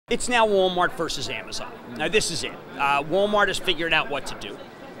It's now Walmart versus Amazon. Now this is it. Walmart has figured out what to do.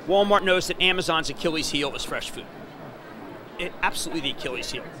 Walmart knows that Amazon's Achilles heel is fresh food. Absolutely the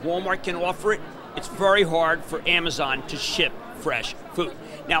Achilles heel. Walmart can offer it. It's very hard for Amazon to ship fresh food.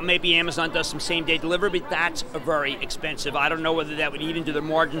 Now maybe Amazon does some same-day delivery, but that's very expensive. I don't know whether that would eat into their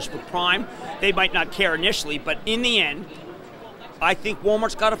margins for Prime. They might not care initially, but in the end, I think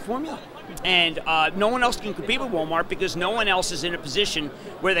Walmart's got a formula. And no one else can compete with Walmart because no one else is in a position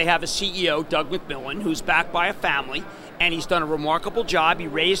where they have a CEO, Doug McMillon, who's backed by a family, and he's done a remarkable job. He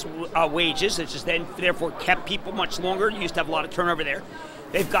raised wages, which has then therefore kept people much longer. You used to have a lot of turnover there.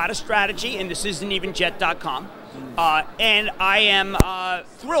 They've got a strategy, and this isn't even Jet.com. And I am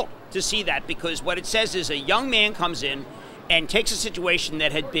thrilled to see that because what it says is a young man comes in and takes a situation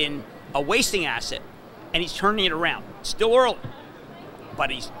that had been a wasting asset, and he's turning it around. Still early, but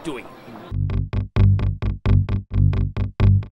he's doing it.